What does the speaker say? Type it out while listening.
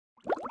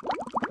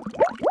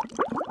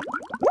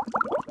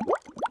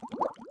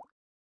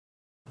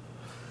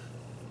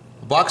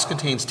box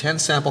contains 10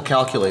 sample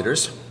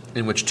calculators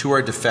in which 2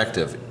 are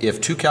defective.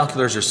 If 2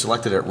 calculators are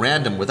selected at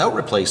random without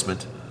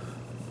replacement,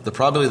 the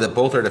probability that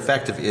both are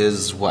defective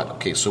is what?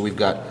 Okay, so we've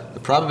got the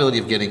probability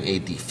of getting a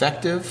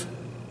defective,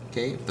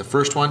 okay, the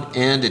first one,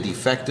 and a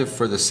defective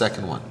for the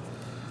second one.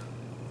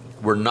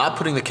 We're not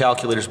putting the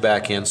calculators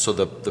back in, so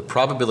the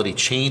probability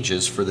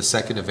changes for the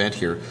second event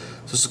here.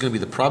 So this is going to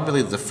be the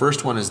probability that the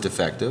first one is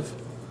defective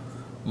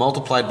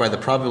multiplied by the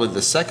probability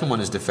the second one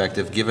is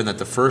defective given that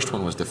the first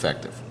one was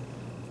defective.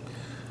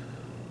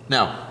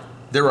 Now,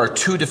 there are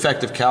 2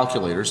 defective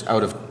calculators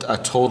out of a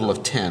total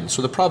of 10,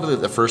 so the probability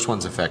that the first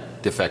one's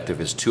defective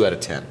is 2 out of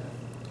 10.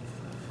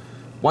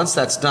 Once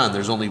that's done,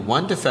 there's only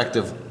one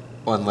defective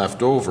one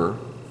left over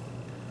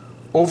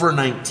 9,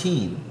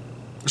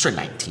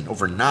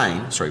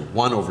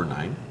 1 over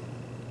 9.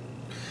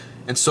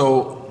 And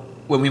so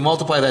when we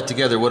multiply that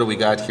together, what do we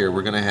got here?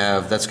 We're going to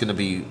have, that's going to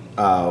be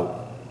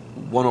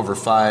 1 over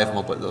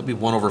 5, that'll be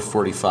 1 over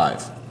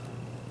 45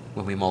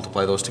 when we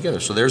multiply those together.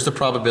 So there's the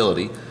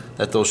probability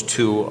that those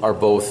 2 are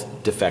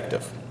both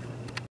defective.